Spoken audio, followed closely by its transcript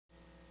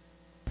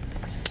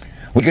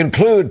We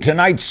conclude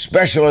tonight's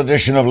special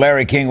edition of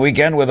Larry King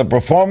Weekend with a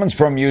performance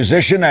from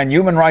musician and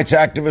human rights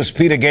activist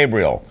Peter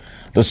Gabriel.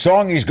 The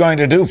song he's going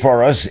to do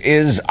for us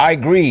is I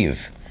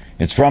Grieve.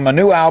 It's from a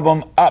new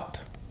album, Up,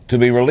 to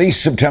be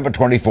released September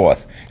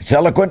 24th. It's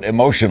eloquent,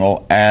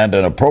 emotional, and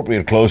an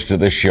appropriate close to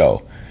this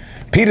show.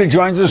 Peter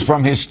joins us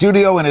from his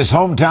studio in his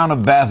hometown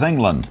of Bath,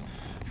 England.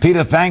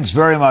 Peter, thanks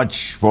very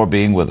much for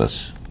being with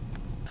us.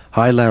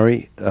 Hi,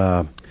 Larry.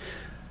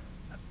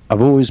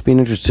 I've always been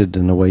interested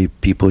in the way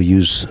people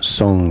use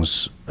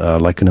songs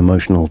like an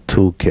emotional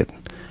toolkit,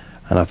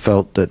 and I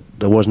felt that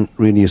there wasn't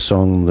really a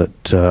song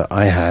that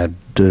I had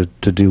to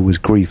do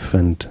with grief,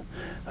 and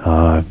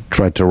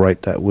tried to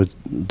write that with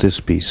this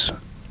piece.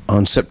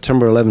 On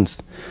September 11th,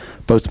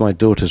 both my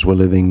daughters were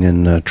living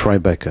in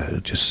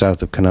Tribeca, just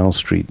south of Canal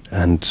Street,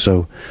 and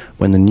so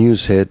when the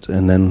news hit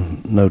and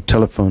then no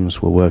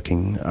telephones were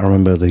working, I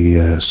remember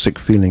the sick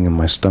feeling in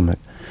my stomach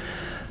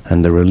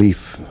and the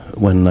relief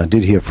when I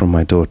did hear from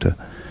my daughter,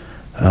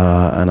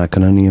 and I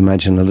can only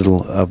imagine a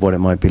little of what it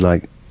might be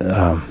like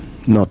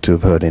not to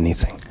have heard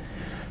anything.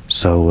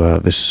 So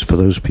this is for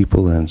those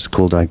people, and it's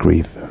called I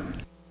Grieve.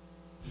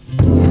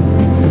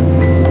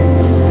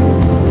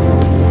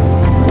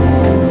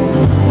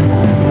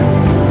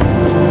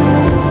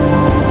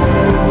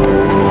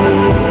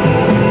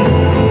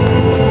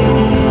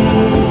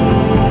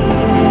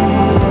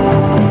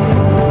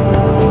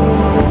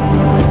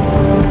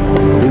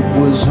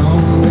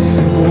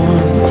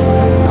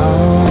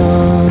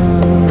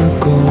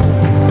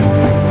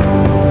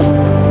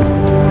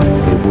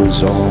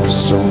 All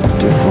so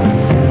different.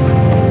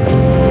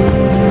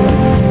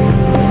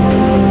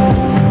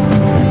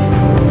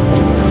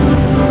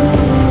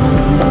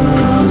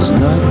 There's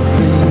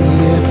nothing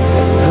yet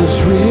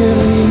has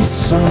really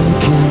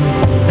sunk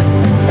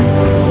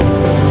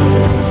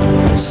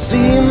in.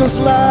 Seems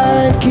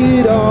like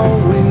it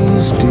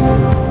always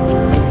did.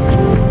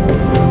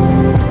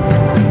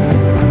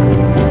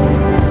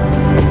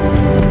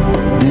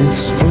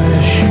 This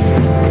flesh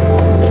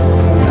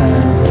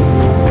and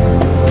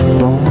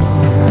bone,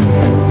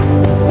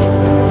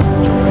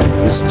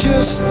 it's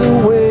just the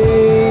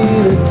way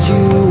that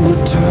you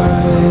were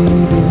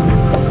tied in.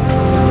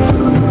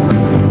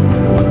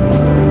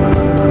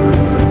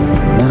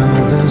 Now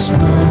there's no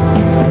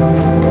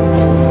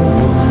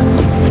one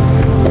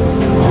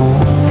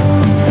home.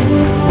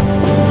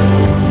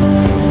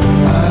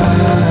 I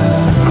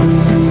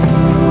grieve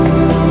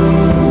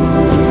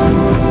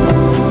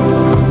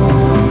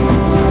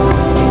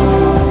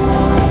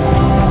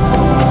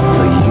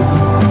for you.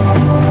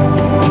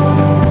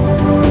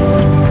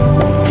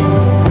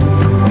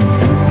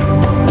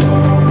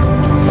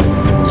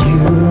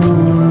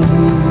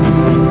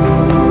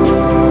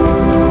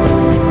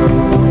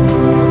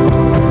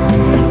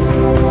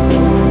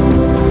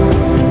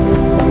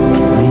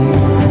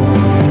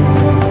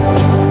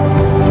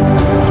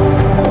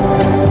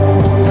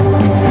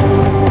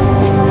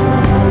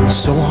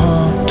 So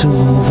hard to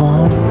move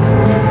on.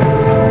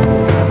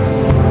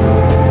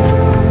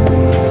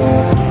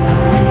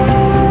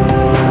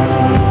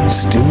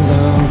 Still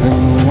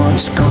loving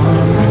what's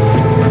gone.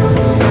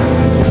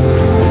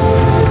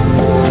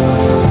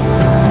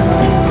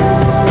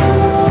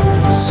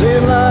 Say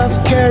life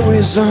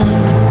carries on.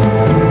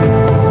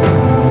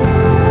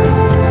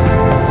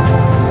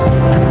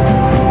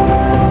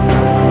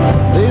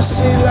 They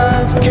say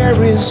life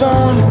carries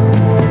on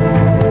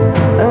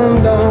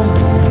and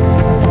on.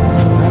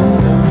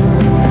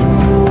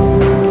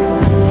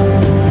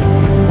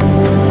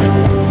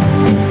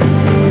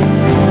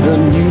 The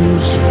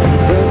news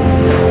that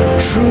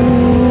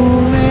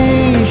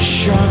truly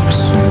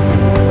shocks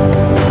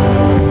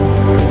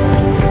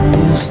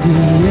is the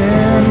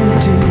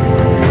empty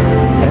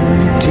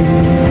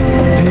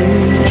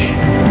page,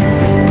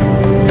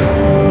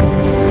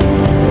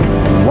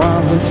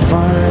 while the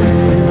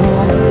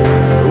final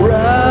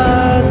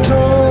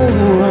rattle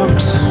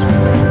rocks.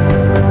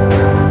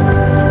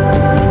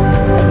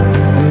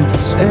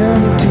 It's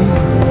empty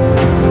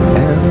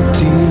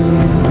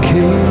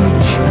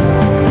cage.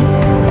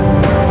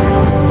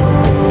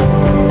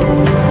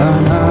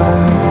 And I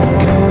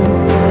can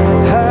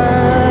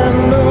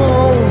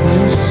handle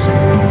this.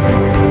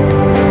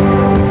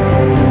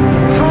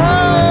 I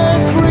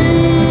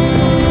grieve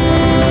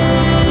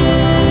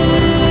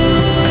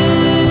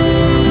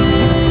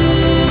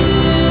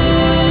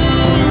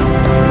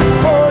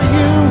for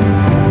you.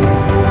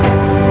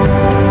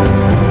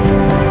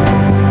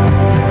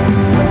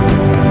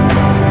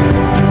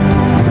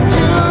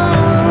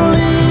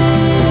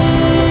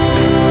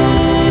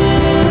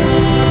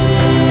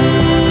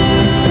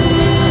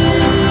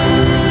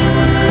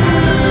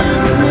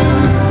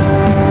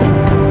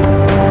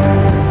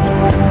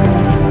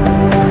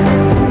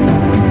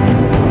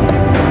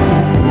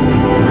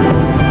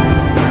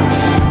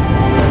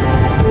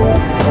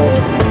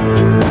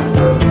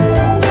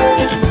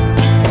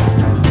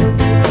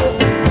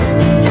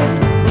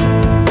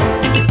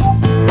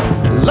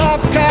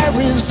 Life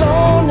carries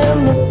on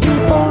and the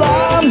people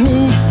I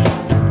meet.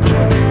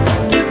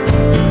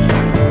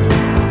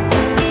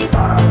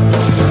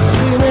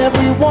 In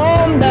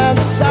everyone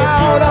that's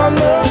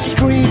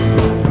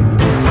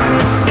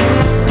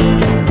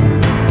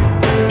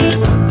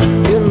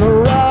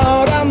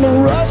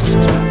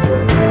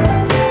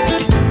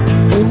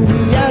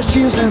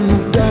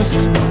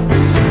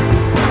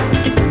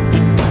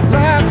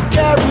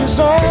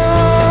song.